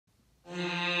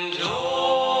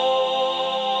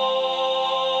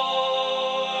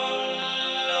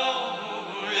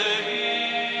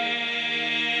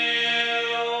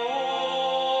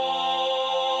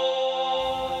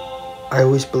I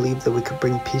always believed that we could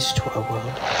bring peace to our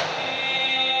world.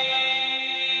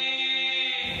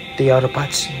 The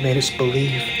Autobots made us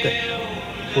believe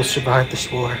that we'll survive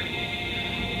this war.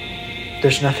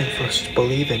 There's nothing for us to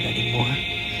believe in anymore.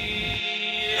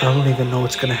 I don't even know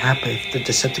what's gonna happen if the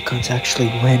Decepticons actually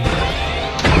win.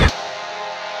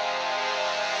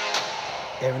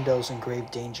 Arundel's in grave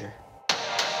danger.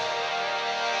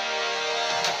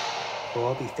 We'll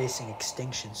all be facing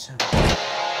extinction soon.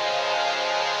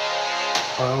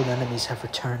 Our old enemies have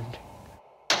returned.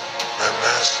 My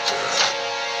master.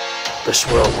 This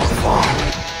world will fall.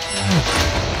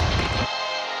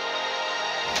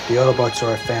 The Autobots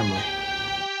are our family.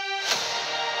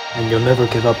 And you'll never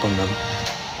give up on them.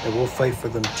 And we'll fight for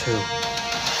them too.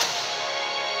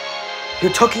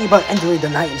 You're talking about entering the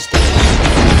night instead.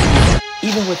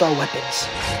 Even with our weapons.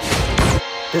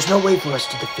 There's no way for us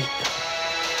to defeat them.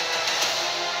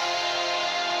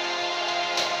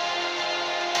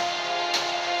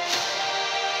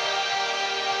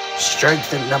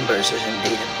 Strength in numbers is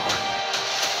indeed important.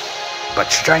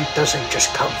 But strength doesn't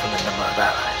just come from the number of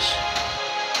allies.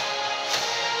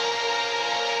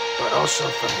 But also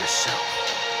from yourself.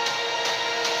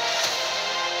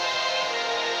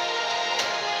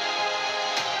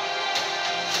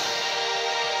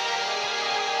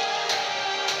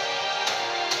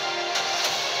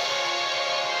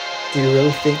 Do you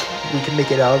really think we can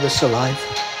make it out of this alive?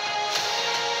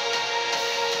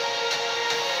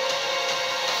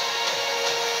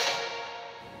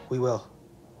 We will.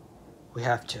 We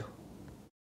have to.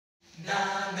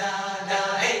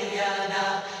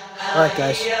 Alright,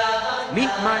 guys.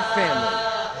 Meet my family.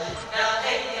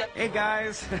 Hey,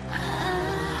 guys.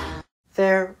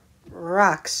 They're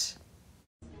rocks.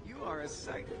 You are a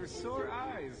sight for sore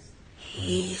eyes.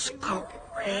 He's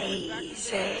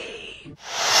crazy.